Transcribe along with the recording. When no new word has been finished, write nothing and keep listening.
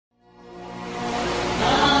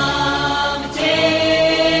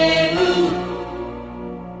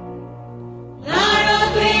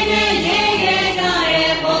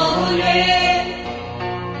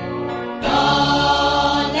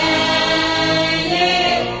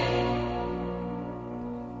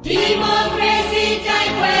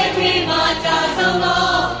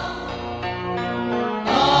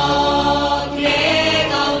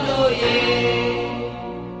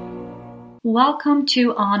Welcome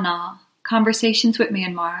to Anna, Conversations with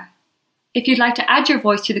Myanmar. If you'd like to add your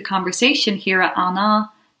voice to the conversation here at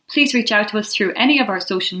Anna, please reach out to us through any of our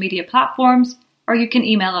social media platforms, or you can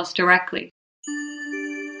email us directly.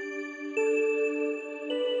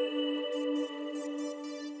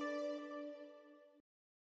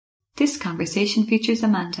 This conversation features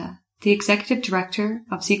Amanda, the Executive Director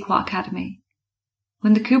of Sequa Academy.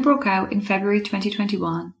 When the coup broke out in February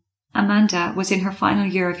 2021, Amanda was in her final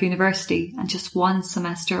year of university and just one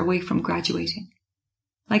semester away from graduating.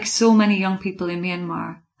 Like so many young people in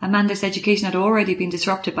Myanmar, Amanda's education had already been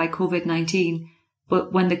disrupted by COVID-19,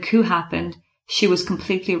 but when the coup happened, she was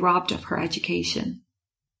completely robbed of her education.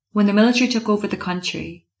 When the military took over the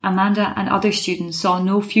country, Amanda and other students saw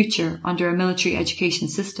no future under a military education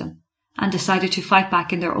system and decided to fight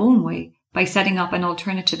back in their own way by setting up an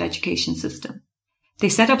alternative education system. They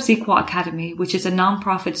set up Sequa Academy, which is a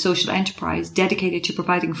non-profit social enterprise dedicated to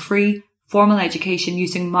providing free, formal education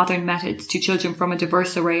using modern methods to children from a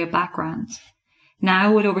diverse array of backgrounds.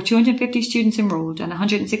 Now, with over 250 students enrolled and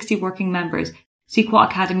 160 working members, Sequa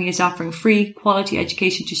Academy is offering free, quality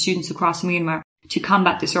education to students across Myanmar to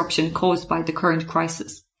combat disruption caused by the current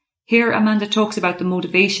crisis. Here, Amanda talks about the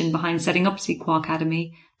motivation behind setting up Sequa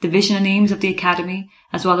Academy, the vision and aims of the academy,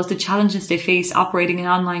 as well as the challenges they face operating an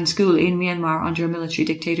online school in Myanmar under a military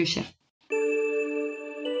dictatorship.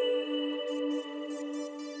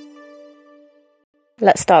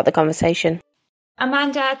 Let's start the conversation.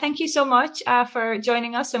 Amanda, thank you so much for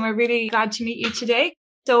joining us, and we're really glad to meet you today.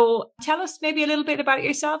 So tell us maybe a little bit about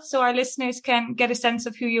yourself so our listeners can get a sense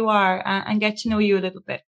of who you are and get to know you a little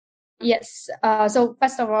bit. Yes. So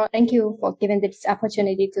first of all, thank you for giving this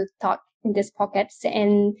opportunity to talk in this podcast.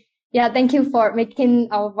 And yeah, thank you for making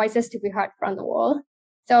our voices to be heard from the world.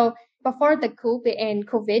 So before the coup and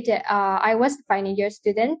COVID, I was a final year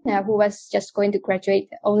student who was just going to graduate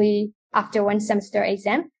only after one semester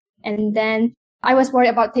exam. And then I was worried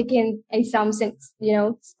about taking exams since,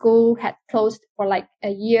 school had closed for like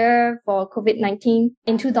a year for COVID-19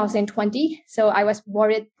 in 2020. So I was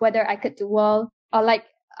worried whether I could do well or like,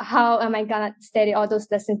 how am I gonna study all those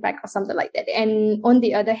lessons back or something like that. And on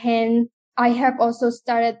the other hand, I have also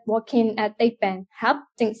started working at Taipan Hub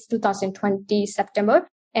since 2020 September.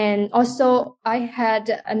 And also I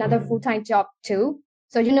had another full-time job too.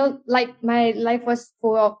 So, like my life was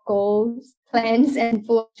full of goals, plans, and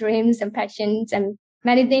full of dreams and passions and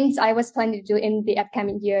many things I was planning to do in the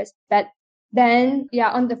upcoming years. But then,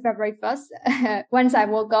 on the February 1st, once I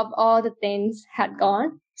woke up, all the things had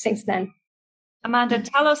gone since then. Amanda,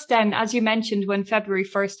 tell us then, as you mentioned, when February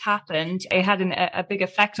 1st happened, it had a big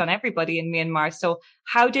effect on everybody in Myanmar. So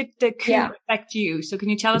how did the coup affect you? So can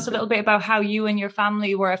you tell us a little bit about how you and your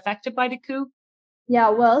family were affected by the coup? Yeah,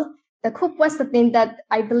 well, the coup was the thing that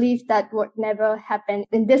I believe that would never happen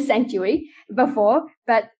in this century before,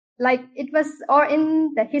 but like it was all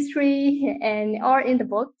in the history and all in the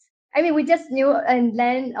books. I mean, we just knew and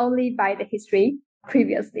learned only by the history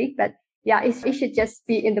previously, but it should just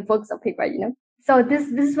be in the books of people, So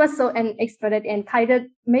this was so unexpected and titled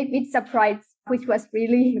made me surprised, which was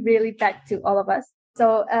really, really bad to all of us.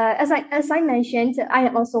 So, as I mentioned, I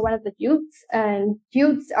am also one of the youths, and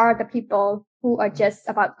youths are the people who are just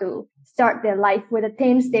about to start their life with the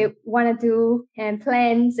things they want to do and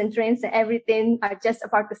plans and dreams and everything are just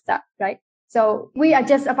about to start, right? So we are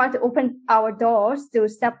just about to open our doors to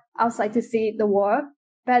step outside to see the world.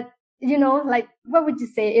 But what would you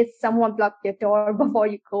say if someone blocked your door before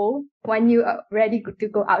you go when you are ready to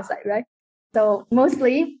go outside, right? So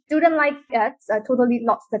mostly students like us totally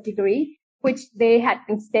lost the degree, which they had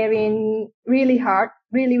been studying really hard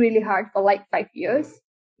for like 5 years.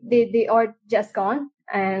 They are just gone.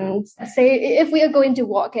 And say if we are going to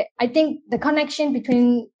work, I think the connection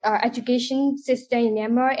between our education system in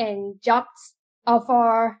Myanmar and jobs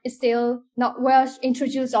is still not well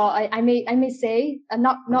introduced, or I may say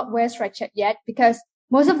not well structured yet, because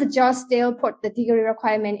most of the jobs still put the degree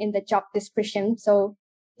requirement in the job description. So,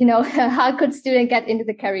 how could students get into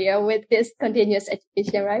the career with this continuous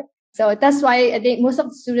education, right? So that's why I think most of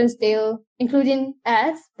the students still, including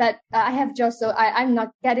us, but I have jobs, so I'm not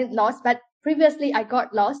getting lost. But previously I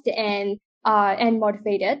got lost and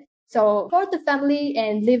motivated. So for the family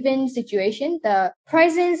and living situation, the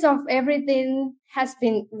prices of everything has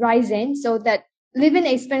been rising, so that living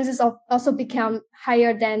expenses also become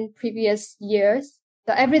higher than previous years.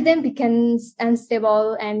 So everything becomes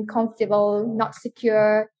unstable and comfortable, not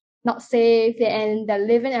secure, not safe, and the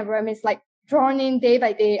living environment is like drowning day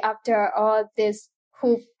by day after all this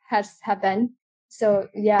coup has happened. So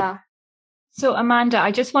yeah. So Amanda,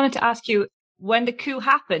 I just wanted to ask you, when the coup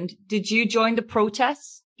happened, did you join the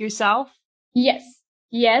protests yourself? Yes.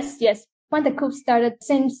 when the coup started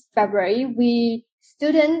since February, we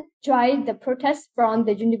students joined the protest from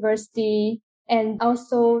the university and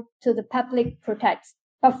also to the public protests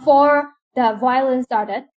before the violence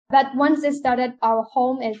started. But once it started, our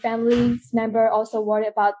home and family member also worried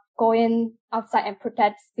about going outside and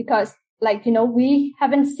protest because we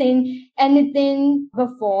haven't seen anything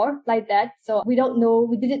before like that. So we didn't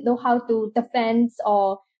know how to defend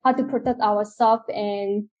or how to protect ourselves,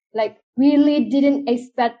 and really didn't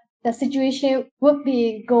expect the situation would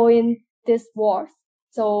be going this worse.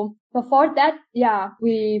 So before that,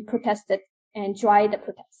 we protested and tried the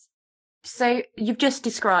protest. So you've just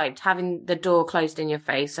described having the door closed in your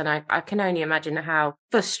face, and I can only imagine how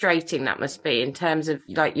frustrating that must be in terms of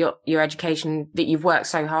your education that you've worked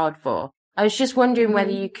so hard for. I was just wondering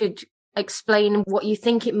whether you could explain what you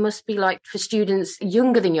think it must be like for students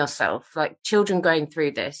younger than yourself, like children going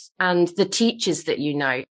through this, and the teachers that you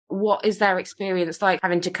know. What is their experience like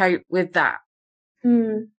having to cope with that?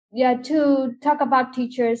 Yeah, to talk about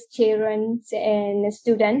teachers, children, and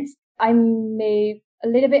students, I may a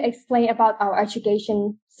little bit explain about our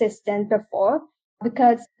education system before,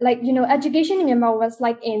 because education in Myanmar was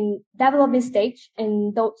in development stage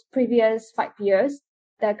in those previous 5 years.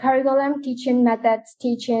 The curriculum, teaching methods,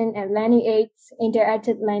 teaching and learning aids,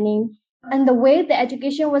 interactive learning, and the way the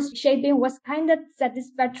education was shaping was kind of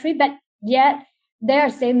satisfactory, but yet there are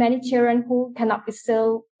still many children who cannot be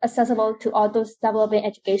still accessible to all those developing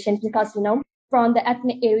education because, from the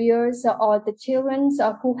ethnic areas or the children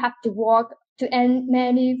who have to work to earn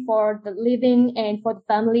money for the living and for the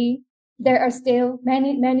family. There are still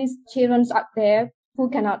many children out there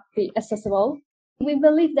who cannot be accessible. We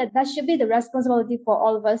believe that should be the responsibility for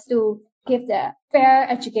all of us to give the fair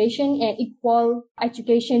education and equal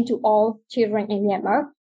education to all children in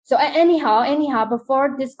Myanmar. So anyhow,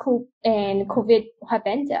 before this coup and COVID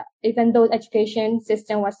happened, even though the education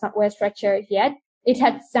system was not well structured yet, it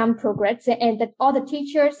had some progress, and that all the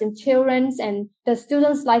teachers and children and the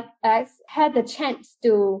students like us had the chance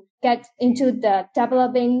to get into the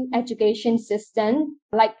developing education system,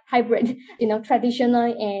 like hybrid,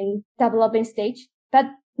 traditional and developing stage. But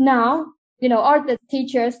now, all the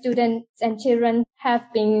teachers, students, and children have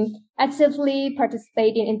been actively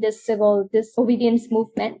participating in this civil disobedience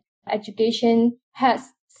movement. Education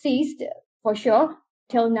has ceased for sure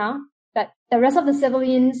till now, but the rest of the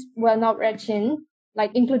civilians were not reaching,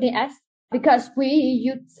 including us, because we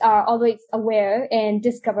youths are always aware and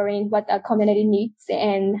discovering what our community needs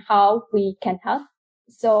and how we can help.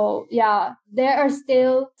 So there are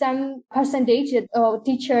still some percentage of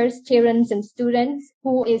teachers, children, and students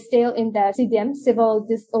who is still in the CDM, civil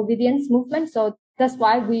disobedience movement. So that's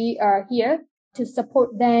why we are here to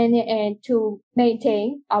support them and to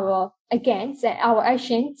maintain our actions and our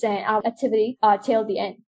activity till the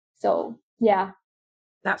end. So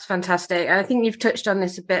That's fantastic. I think you've touched on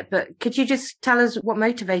this a bit, but could you just tell us what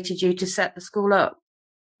motivated you to set the school up?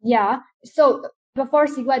 Yeah. So before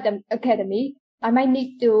Sigwa Academy, I might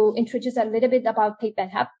need to introduce a little bit about Thich Ban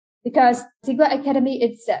Hap, because Sigwa Academy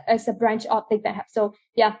is a branch of Thich Ban Hap. So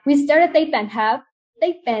we started Thich Ban Hap.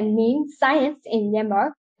 Thich Ban means science in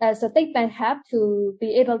Myanmar. So Thich Ban Hap to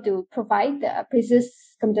be able to provide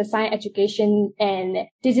precise computer science education and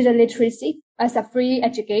digital literacy as a free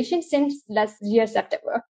education since last year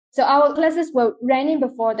September. So our classes were running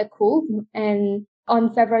before the coup, and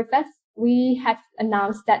on February 1st, we had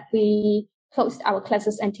announced that we closed our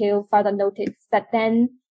classes until further notice. But then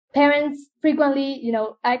parents frequently,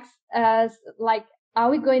 ask us are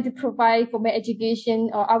we going to provide formal education,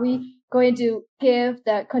 or are we going to give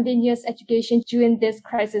the continuous education during this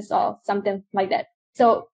crisis or something like that?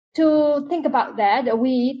 So to think about that,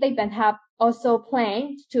 we, Thich Ban Hap, also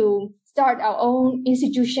planned to start our own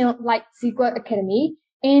institution like Sigwa Academy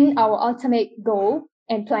in our ultimate goal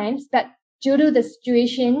and plans. But due to the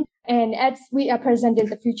situation, and as we are present in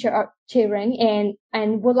the future of children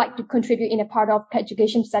and would like to contribute in a part of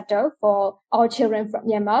education sector for all children from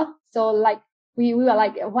Myanmar. So we were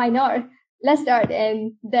why not? Let's start.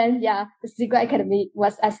 And then, the Sigwa Academy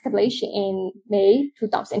was established in May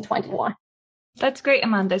 2021. That's great,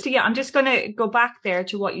 Amanda. So I'm just going to go back there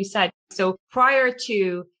to what you said. So prior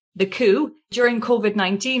to the coup, during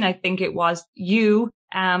COVID-19, I think it was you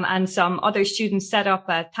and some other students set up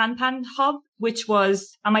a Tanpan Hub, which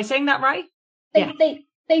was, am I saying that right? Tanpan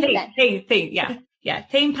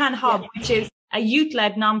Hub, which is a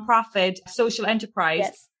youth-led nonprofit social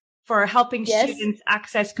enterprise for helping students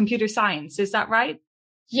access computer science. Is that right?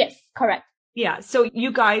 Yes, correct. Yeah. So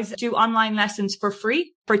you guys do online lessons for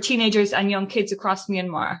free for teenagers and young kids across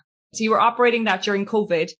Myanmar. So you were operating that during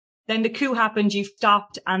COVID. Then the coup happened, you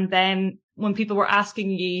stopped. And then when people were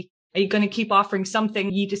asking you are you going to keep offering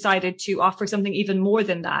something? You decided to offer something even more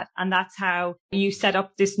than that. And that's how you set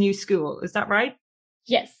up this new school. Is that right?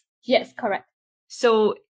 Yes, correct.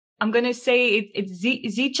 So I'm going to say it's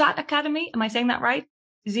Zchat Academy. Am I saying that right?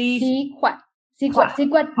 Zquat.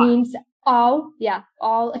 Zquat means all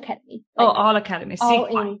academy. Like all academy. All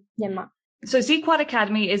in Myanmar. So Zquat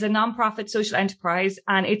Academy is a non-profit social enterprise,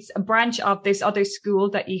 and it's a branch of this other school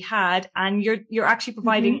that you had, and you're actually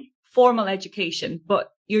providing formal education, but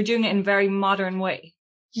you're doing it in a very modern way.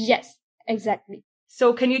 Yes, exactly.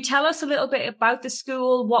 So can you tell us a little bit about the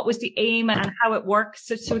school? What was the aim and how it works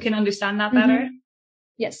so we can understand that better?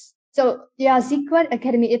 Yes. So Zquat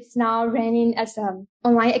Academy, it's now running as an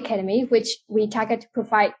online academy, which we target to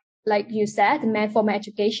provide, like you said, formal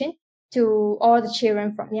education to all the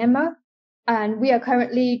children from Myanmar. And we are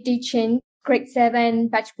currently teaching grade 7,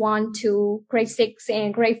 batch 1 to grade 6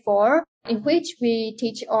 and grade 4, in which we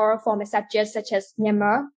teach all formal subjects such as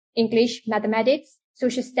Myanmar, English, mathematics,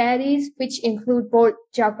 social studies, which include both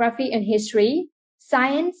geography and history,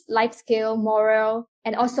 science, life skill, moral,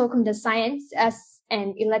 and also computer science as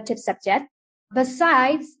an elective subject.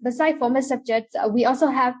 Besides formal subjects, we also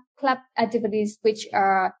have club activities, which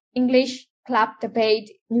are English club, debate,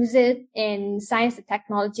 music, and science and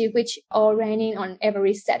technology, which are running on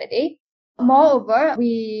every Saturday. Moreover,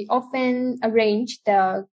 we often arrange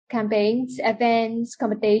the campaigns, events,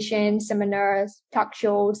 competitions, seminars, talk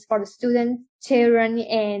shows for the students, children,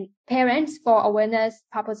 and parents for awareness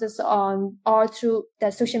purposes on all through the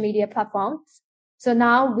social media platforms. So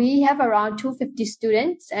now we have around 250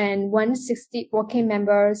 students and 160 working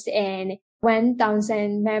members and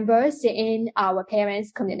 1,000 members in our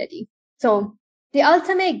parents community. So the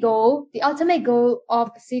ultimate goal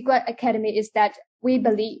of Zquat Academy is that we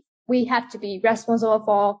believe we have to be responsible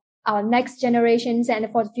for our next generations and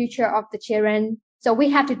for the future of the children. So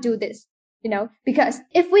we have to do this, because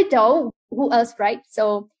if we don't, who else, right?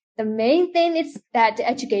 So the main thing is that the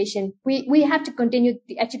education, we have to continue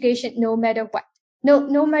the education no matter what.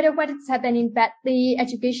 No matter what is happening badly,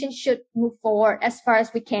 education should move forward as far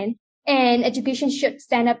as we can, and education should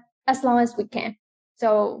stand up as long as we can.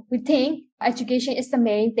 So we think education is the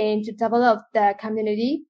main thing to develop the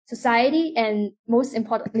community, society, and most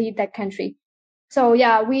importantly, the country. So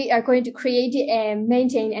we are going to create and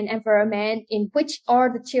maintain an environment in which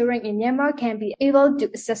all the children in Myanmar can be able to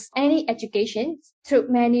access any education through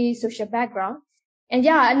many social backgrounds. And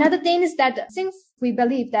another thing is that since we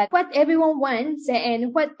believe that what everyone wants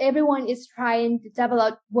and what everyone is trying to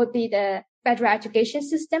develop would be the federal education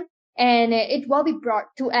system, and it will be brought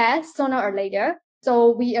to us sooner or later.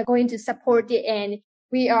 So we are going to support it, and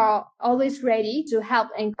we are always ready to help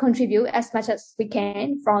and contribute as much as we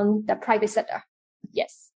can from the private sector.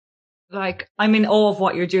 Yes. Like, I'm in awe of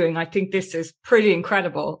what you're doing. I think this is pretty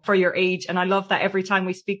incredible for your age. And I love that every time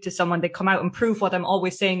we speak to someone, they come out and prove what I'm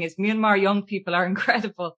always saying is Myanmar young people are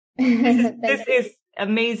incredible. This is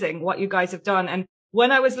amazing what you guys have done. And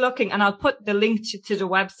when I was looking, and I'll put the link to the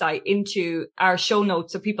website into our show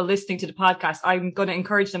notes, so people listening to the podcast, I'm going to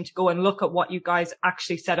encourage them to go and look at what you guys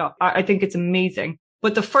actually set up. I think it's amazing.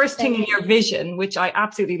 But the first thing in your vision, which I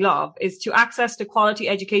absolutely love, is to access to quality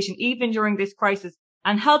education, even during this crisis,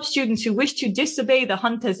 and help students who wish to disobey the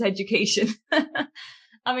junta's education.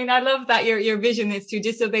 I mean, I love that your vision is to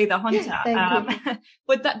disobey the junta.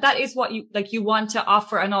 But that is what you want to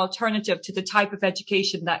offer an alternative to the type of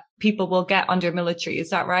education that people will get under military. Is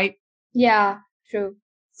that right? Yeah, true.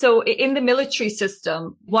 So in the military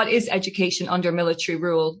system, what is education under military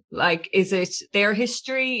rule? Like, is it their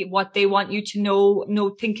history, what they want you to know, no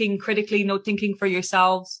thinking critically, no thinking for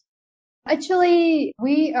yourselves? Actually,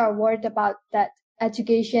 we are worried about that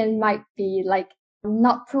education might be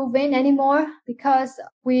not proven anymore, because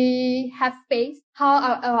we have faced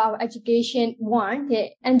how our education went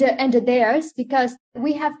under theirs, because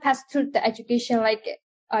we have passed through the education like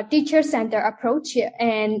a teacher-centered approach,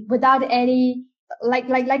 and without any like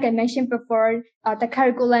I mentioned before, the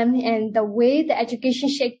curriculum and the way the education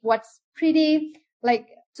shape was pretty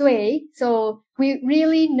sway. So we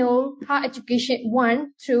really know how education went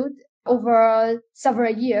through over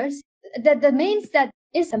several years. The means that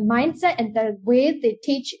is the mindset and the way they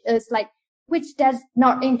teach is which does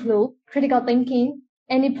not include critical thinking,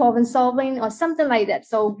 any problem solving or something like that.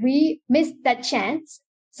 So we missed that chance.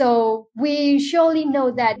 So we surely know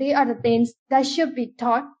that they are the things that should be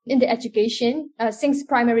taught in the education since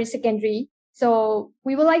primary, secondary. So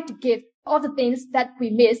we would like to give all the things that we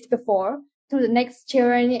missed before to the next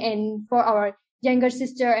children and for our younger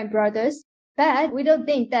sister and brothers. But we don't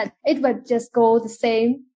think that it would just go the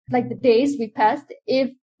same like the days we passed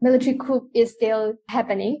if military coup is still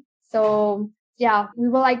happening. So yeah, we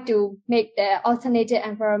would like to make the alternative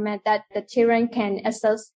environment that the children can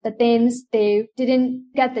access the things they didn't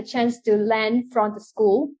get the chance to learn from the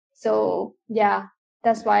school. So yeah,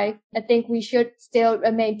 that's why I think we should still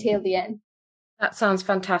remain till the end. That sounds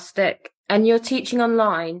fantastic. And you're teaching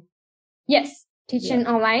online? Yes, teaching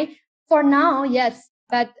online. For now, yes.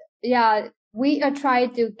 But yeah, we are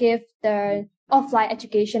trying to give the offline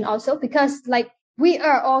education also because like we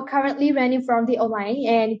are all currently running from the online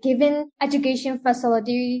and giving education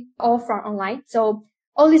facility all from online. So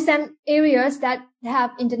only some areas that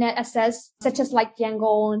have internet access, such as like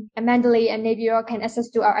Yangon and Mandalay and Napier can access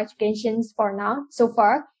to our educations for now, so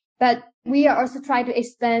far. But we are also trying to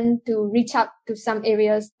expand to reach out to some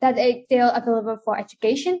areas that are still available for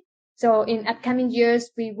education. So in upcoming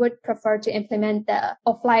years, we would prefer to implement the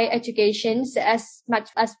offline educations as much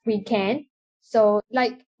as we can. So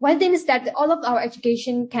like one thing is that all of our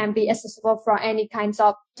education can be accessible from any kinds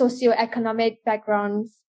of socioeconomic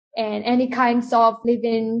backgrounds and any kinds of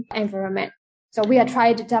living environment. So we are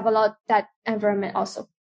trying to develop that environment also.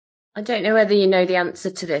 I don't know whether you know the answer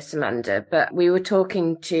to this, Amanda, but we were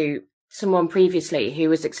talking to someone previously who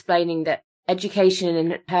was explaining that education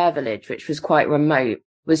in her village, which was quite remote,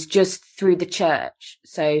 was just through the church.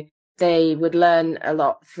 So they would learn a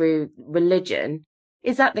lot through religion.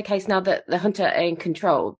 Is that the case now that the junta are in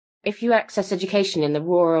control? If you access education in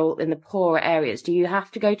the poorer areas, do you have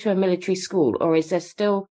to go to a military school, or is there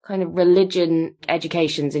still kind of religion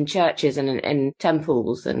educations in churches and in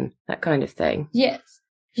temples and that kind of thing? Yes.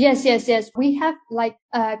 We have like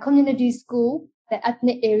a community school, the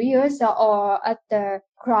ethnic areas or at the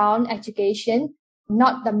ground education,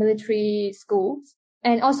 not the military schools.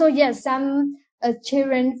 And also, yes, some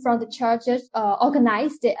children from the churches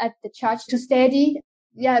organized at the church to study.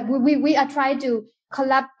 Yeah, we are trying to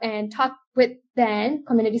collab and talk with then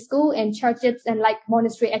community school and churches and like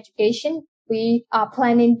monastery education. We are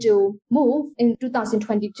planning to move in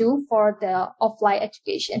 2022 for the offline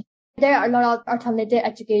education. There are a lot of alternative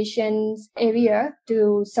education area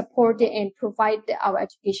to support it and provide our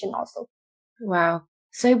education also. Wow.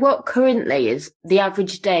 So what currently is the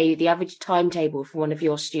average day, the average timetable for one of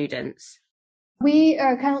your students? We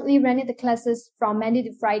are currently running the classes from Monday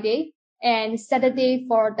to Friday and Saturday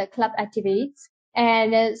for the club activities.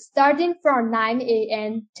 And starting from 9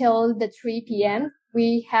 a.m. till the 3 p.m.,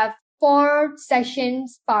 we have 4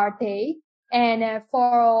 sessions per day. And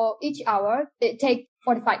for each hour, it takes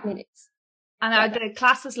 45 minutes. And are the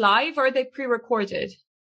classes live or are they pre-recorded?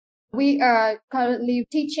 We are currently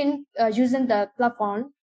teaching using the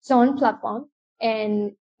platform, Zone platform.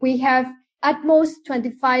 And we have at most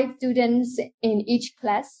 25 students in each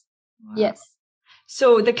class. Wow. Yes.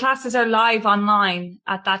 So the classes are live online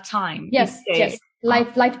at that time? Yes.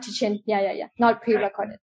 Live teaching. Yeah. Not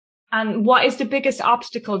pre-recorded. And what is the biggest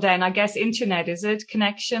obstacle then? I guess internet, is it?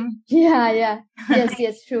 Connection? Yeah.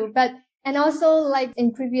 Yes, true. But, and also like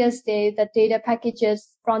in previous day, the data packages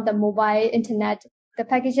from the mobile internet, the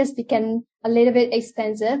packages became a little bit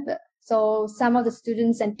expensive. So some of the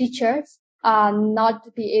students and teachers are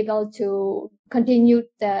not be able to continue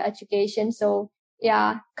the education. So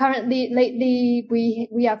yeah, lately,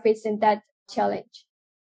 we are facing that challenge.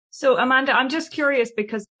 So Amanda, I'm just curious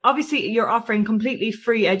because obviously you're offering completely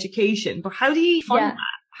free education, but how do you fund that?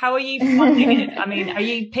 How are you funding it? I mean, are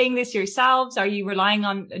you paying this yourselves? Are you relying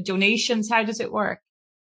on donations? How does it work?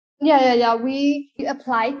 Yeah. We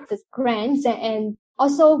applied the grants and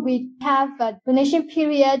also we have a donation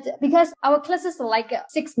period because our classes are like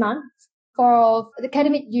 6 months. For the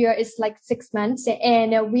academic year is like 6 months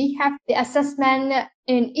and we have the assessment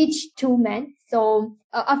in each 2 months. So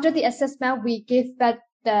after the assessment, we give back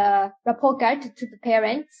the report card to the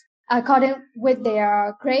parents according with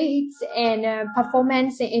their grades and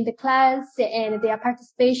performance in the class and their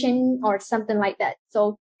participation or something like that.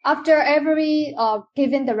 So after every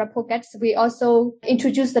given the report cards, we also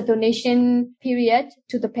introduce the donation period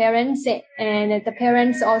to the parents and the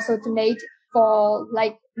parents also donate for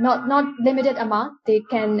like not limited amount. They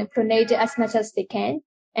can donate as much as they can.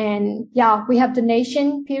 And yeah, we have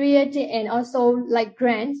donation period and also like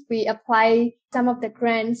grants. We apply some of the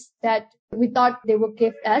grants that we thought they would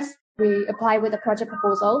give us. We apply with a project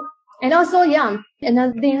proposal. And also,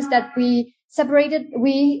 another thing is that we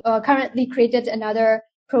currently created another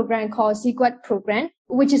program called CQuad program,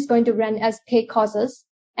 which is going to run as paid courses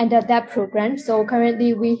under that program. So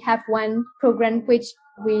currently we have one program which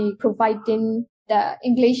we provide in the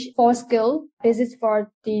English for skill. This is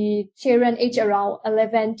for the children age around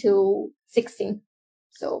 11 to 16.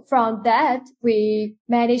 So from that, we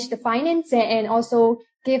manage the finance and also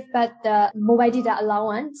give back the mobile data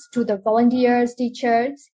allowance to the volunteers,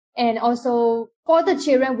 teachers, and also For the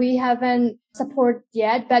children, we haven't support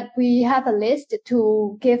yet, but we have a list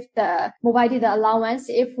to give the mobile data allowance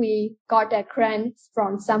if we got a grant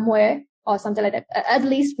from somewhere or something like that. At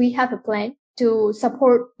least we have a plan to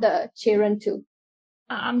support the children too.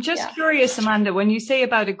 I'm just curious, Amanda, when you say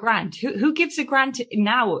about a grant, who gives a grant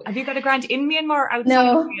now? Have you got a grant in Myanmar or outside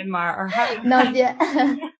of Myanmar? Or how? Not yet.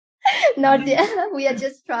 Not yet. We are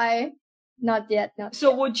just trying. Not yet.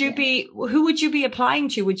 So who would you be applying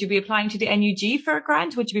to? Would you be applying to the NUG for a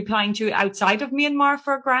grant? Would you be applying to outside of Myanmar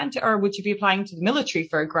for a grant? Or would you be applying to the military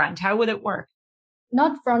for a grant? How would it work?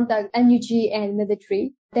 Not from the NUG and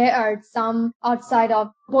military. There are some outside of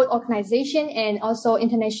both organization and also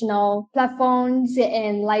international platforms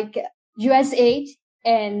and like USAID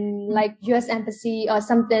and like US Embassy or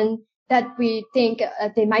something that we think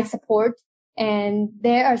they might support. And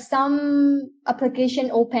there are some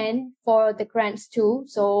application open for the grants too.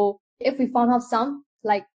 So if we found out some,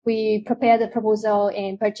 like we prepare the proposal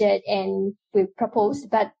and budget and we propose,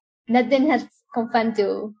 but nothing has confirmed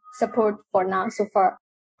to support for now so far.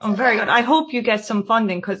 Oh, very good. I hope you get some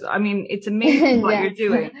funding because, I mean, it's amazing what you're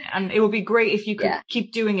doing and it would be great if you could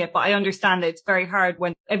keep doing it. But I understand that it's very hard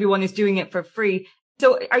when everyone is doing it for free.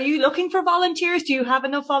 So are you looking for volunteers? Do you have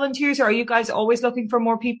enough volunteers or are you guys always looking for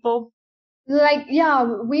more people? We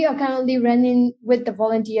are currently running with the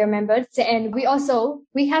volunteer members and we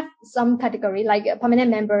have some category like permanent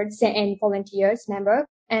members and volunteers member.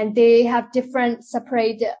 And they have different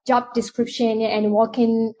separate job description and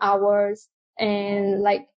working hours. And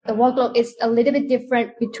like the workload is a little bit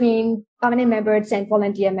different between permanent members and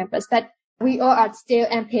volunteer members, but we all are still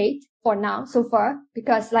unpaid for now so far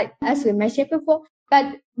because like as we mentioned before,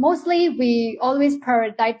 but mostly we always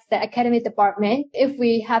prioritize the academic department. If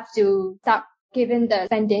we have to start giving the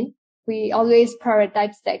funding, we always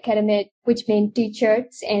prioritize the academic, which means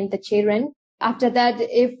teachers and the children. After that,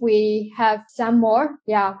 if we have some more,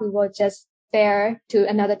 we will just spare to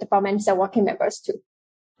another department, the working members too.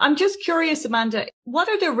 I'm just curious, Amanda, what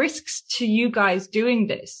are the risks to you guys doing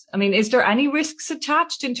this? I mean, is there any risks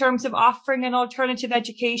attached in terms of offering an alternative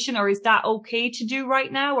education or is that okay to do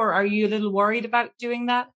right now? Or are you a little worried about doing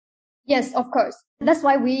that? Yes, of course. That's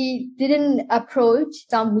why we didn't approach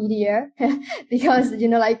some media because,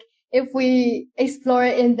 if we explore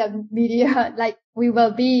in the media, like we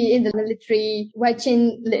will be in the military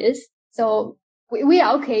watching list. So we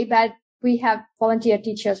are okay, but we have volunteer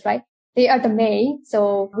teachers, right? They are the main.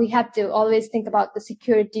 So we have to always think about the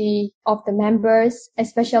security of the members,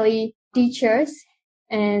 especially teachers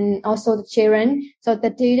and also the children. So the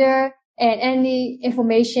data and any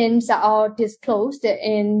information are all disclosed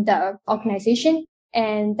in the organization.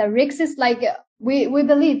 And the risk is like, we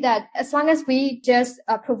believe that as long as we just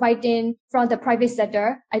providing from the private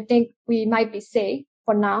sector, I think we might be safe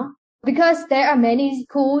for now. Because there are many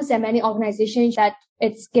schools and many organizations that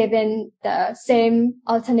it's given the same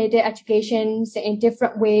alternative educations in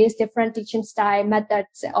different ways, different teaching style,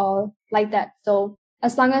 methods, or like that. So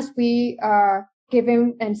as long as we are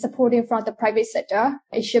giving and supporting from the private sector,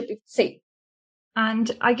 it should be safe. And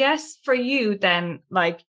I guess for you then,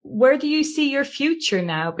 like, where do you see your future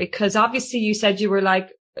now? Because obviously you said you were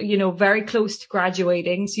very close to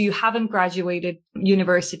graduating. So you haven't graduated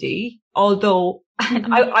university, although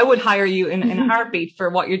I would hire you in a heartbeat for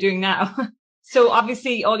what you're doing now. So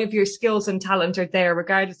obviously all of your skills and talent are there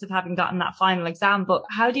regardless of having gotten that final exam. But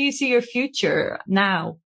how do you see your future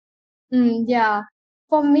now?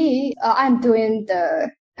 For me, I'm doing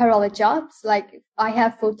the parallel jobs. Like I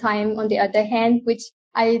have full time on the other hand, which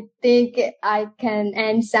I think I can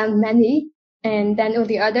earn some money. And then on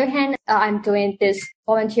the other hand, I'm doing this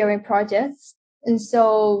volunteering projects. And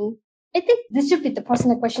so I think this should be the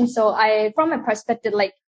personal question. So from my perspective,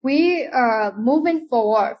 like we are moving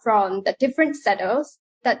forward from the different settles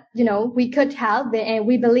that, we could help and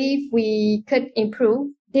we believe we could improve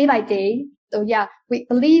day by day. So we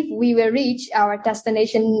believe we will reach our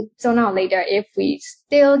destination sooner or later if we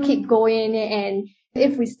still keep going and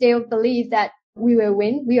if we still believe that we will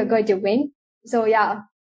win, we are going to win. So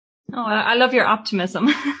Oh, I love your optimism.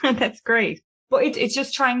 That's great. But it's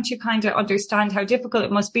just trying to kind of understand how difficult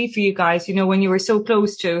it must be for you guys, when you were so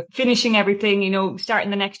close to finishing everything, starting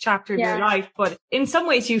the next chapter of your life. But in some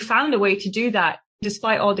ways you found a way to do that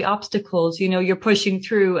despite all the obstacles, you're pushing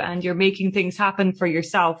through and you're making things happen for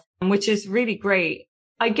yourself, which is really great.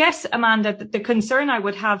 I guess, Amanda, the concern I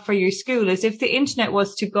would have for your school is if the internet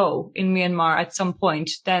was to go in Myanmar at some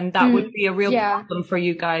point, then that would be a real problem for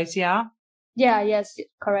you guys. Yeah. Yeah. Yes.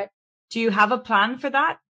 Correct. Do you have a plan for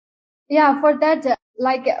that? Yeah, for that,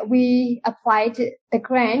 we applied the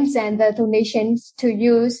grants and the donations to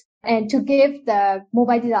use and to give the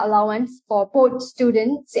mobile data allowance for both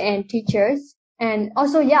students and teachers. And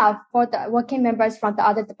also, for the working members from the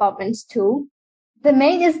other departments too. The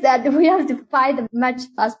main is that we have to fight as much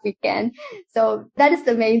as we can. So that is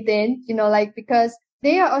the main thing, because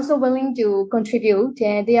they are also willing to contribute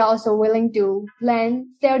and they are also willing to plan,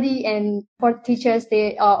 study, and for teachers,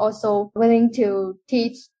 they are also willing to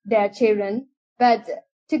teach their children. But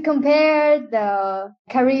to compare the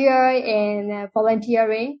career and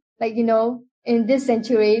volunteering, in this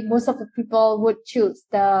century, most of the people would choose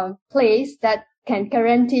the place that can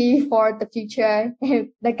guarantee for the future,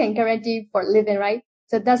 that can guarantee for living, right?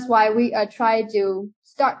 So that's why we are trying to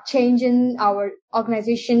start changing our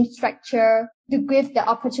organization structure to give the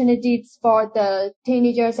opportunities for the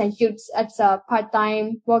teenagers and youths as a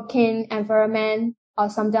part-time working environment or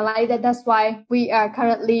something like that. That's why we are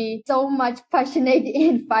currently so much passionate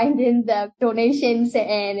in finding the donations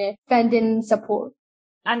and funding support.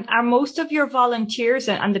 And are most of your volunteers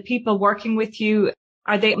and the people working with you,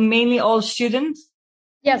 are they mainly all students?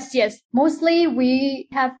 Yes. Mostly we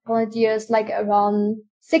have volunteers around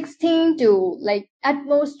 16 to at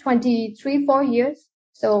most 23, 4 years.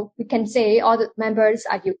 So we can say all the members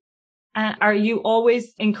are youth. Are you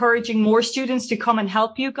always encouraging more students to come and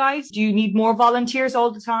help you guys? Do you need more volunteers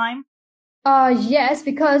all the time? Yes,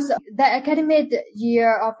 because the academic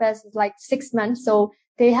year of us is 6 months. So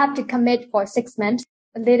they have to commit for 6 months.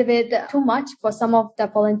 A little bit too much for some of the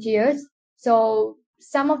volunteers. So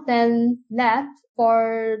some of them left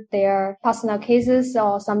for their personal cases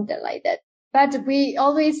or something like that. But we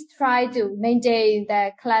always try to maintain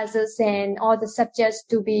the classes and all the subjects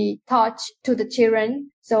to be taught to the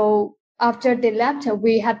children. So after they left,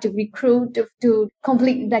 we have to recruit to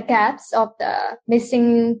complete the gaps of the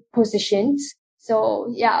missing positions.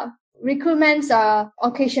 So recruitments are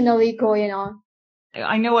occasionally going on.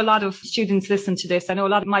 I know a lot of students listen to this. I know a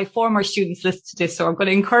lot of my former students listen to this, so I'm going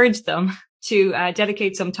to encourage them to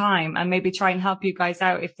dedicate some time and maybe try and help you guys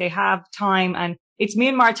out if they have time. And it's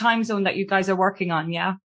Myanmar time zone that you guys are working on,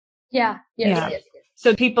 yeah? Yes.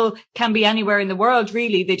 So people can be anywhere in the world,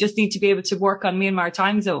 really. They just need to be able to work on Myanmar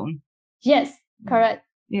time zone. Yes, correct.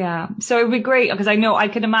 Yeah. So it would be great because I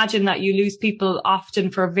can imagine that you lose people often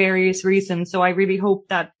for various reasons. So I really hope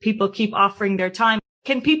that people keep offering their time.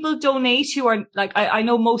 Can people donate who are I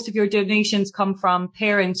know most of your donations come from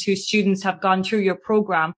parents whose students have gone through your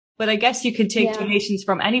program, but I guess you can take donations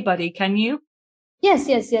from anybody, can you? Yes,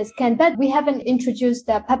 can. But we haven't introduced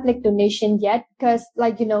the public donation yet because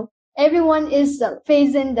everyone is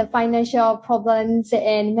facing the financial problems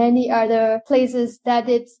and many other places that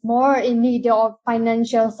it's more in need of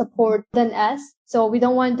financial support than us. So we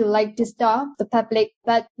don't want to disturb the public,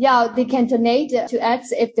 but they can donate to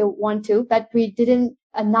us if they want to, but we didn't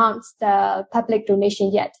announce the public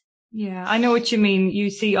donation yet. Yeah, I know what you mean. You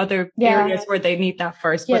see other areas where they need that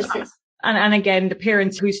first. Yes. And again, the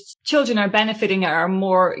parents whose children are benefiting are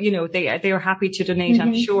more, they are happy to donate,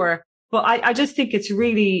 I'm sure. But I just think it's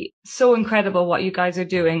really so incredible what you guys are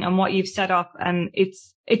doing and what you've set up. And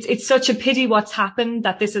it's such a pity what's happened,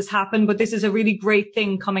 that this has happened, but this is a really great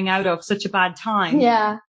thing coming out of such a bad time.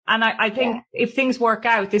 Yeah. And I think if things work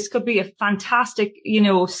out, this could be a fantastic,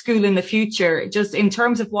 school in the future, just in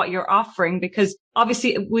terms of what you're offering, because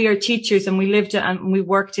obviously we are teachers and we lived and we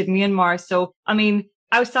worked in Myanmar. So,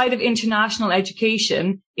 outside of international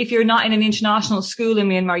education, if you're not in an international school in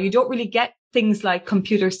Myanmar, you don't really get things like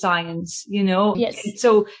computer science, Yes.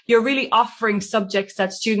 So you're really offering subjects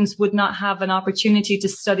that students would not have an opportunity to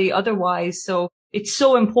study otherwise. So it's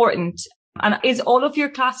so important. And is all of your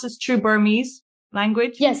classes through Burmese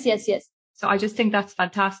language? Yes. So I just think that's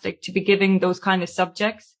fantastic to be giving those kind of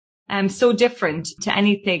subjects. So different to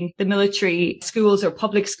anything the military schools or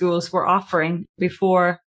public schools were offering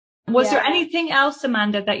before. Was there anything else,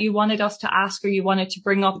 Amanda, that you wanted us to ask or you wanted to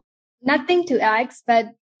bring up? Nothing to ask, but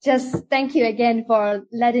just thank you again for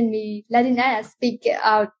letting us speak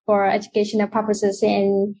out for educational purposes,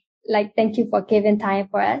 and thank you for giving time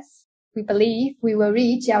for us. We believe we will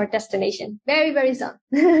reach our destination very, very soon.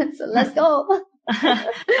 So let's go.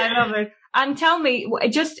 I love it. And tell me,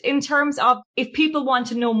 just in terms of if people want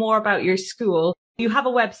to know more about your school, you have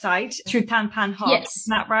a website through Tanpan Hub. Yes.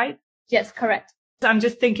 Isn't that right? Yes, correct. So I'm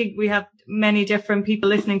just thinking we have many different people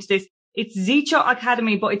listening to this. It's Zeecho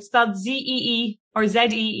Academy, but it's spelled Zee or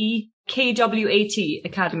ZeeKwat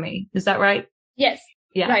Academy. Is that right? Yes.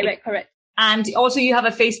 Yeah. Right, correct. And also you have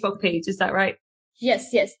a Facebook page. Is that right?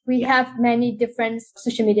 Yes. We have many different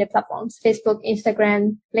social media platforms: Facebook,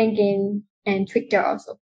 Instagram, LinkedIn, and Twitter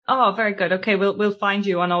also. Oh, very good. Okay. We'll find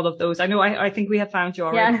you on all of those. I know I think we have found you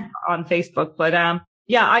already on Facebook, but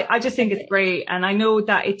Yeah, I just think it's great. And I know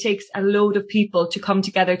that it takes a load of people to come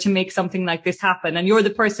together to make something like this happen. And you're the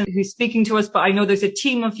person who's speaking to us, but I know there's a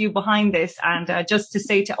team of you behind this. And just to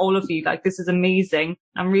say to all of you, like, this is amazing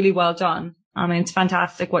and really well done. I mean, it's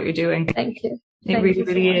fantastic what you're doing. Thank you. It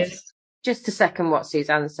really is. Just to second what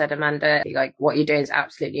Suzanne said, Amanda, like what you're doing is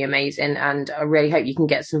absolutely amazing. And I really hope you can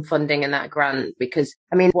get some funding in that grant, because,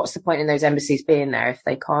 I mean, what's the point in those embassies being there if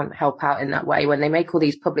they can't help out in that way? When they make all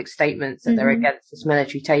these public statements that they're against this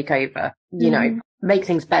military takeover, you know, make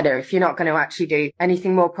things better. If you're not going to actually do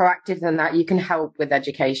anything more proactive than that, you can help with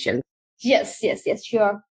education. Yes,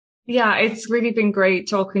 sure. Yeah, it's really been great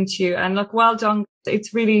talking to you. And look, well done.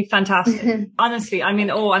 It's really fantastic. Honestly, I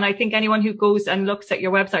mean, and I think anyone who goes and looks at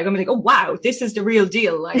your website, I'm like, oh, wow, this is the real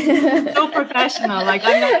deal. Like, so professional. Like,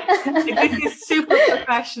 this is super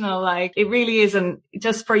professional. Like, it really isn't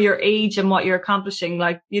just for your age and what you're accomplishing.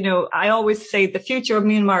 Like, you know, I always say the future of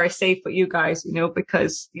Myanmar is safe with you guys, you know,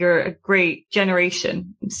 because you're a great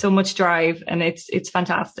generation, so much drive, and it's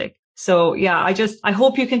fantastic. So yeah, I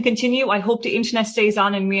hope you can continue. I hope the internet stays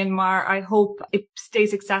on in Myanmar. I hope it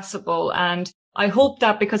stays accessible. And I hope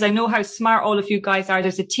that, because I know how smart all of you guys are,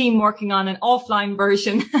 there's a team working on an offline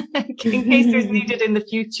version in case there's needed in the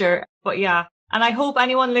future. But yeah, and I hope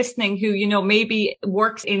anyone listening who, you know, maybe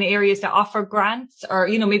works in areas that offer grants, or,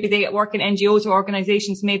 you know, maybe they work in NGOs or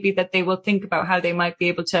organizations, maybe that they will think about how they might be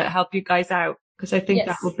able to help you guys out. Because I think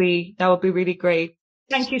that would be really great.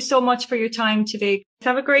 Thank you so much for your time today.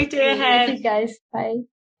 Have a great day ahead. Thank you, guys. Bye.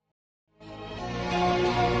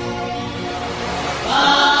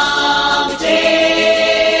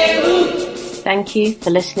 Thank you for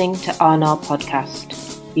listening to RNAR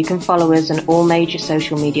Podcast. You can follow us on all major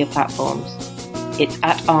social media platforms. It's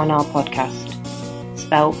at RNAR Podcast,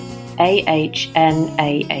 spelled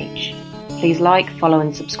AHNAH. Please like, follow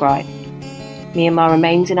and subscribe. Myanmar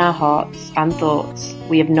remains in our hearts and thoughts.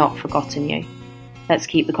 We have not forgotten you. Let's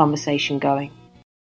keep the conversation going.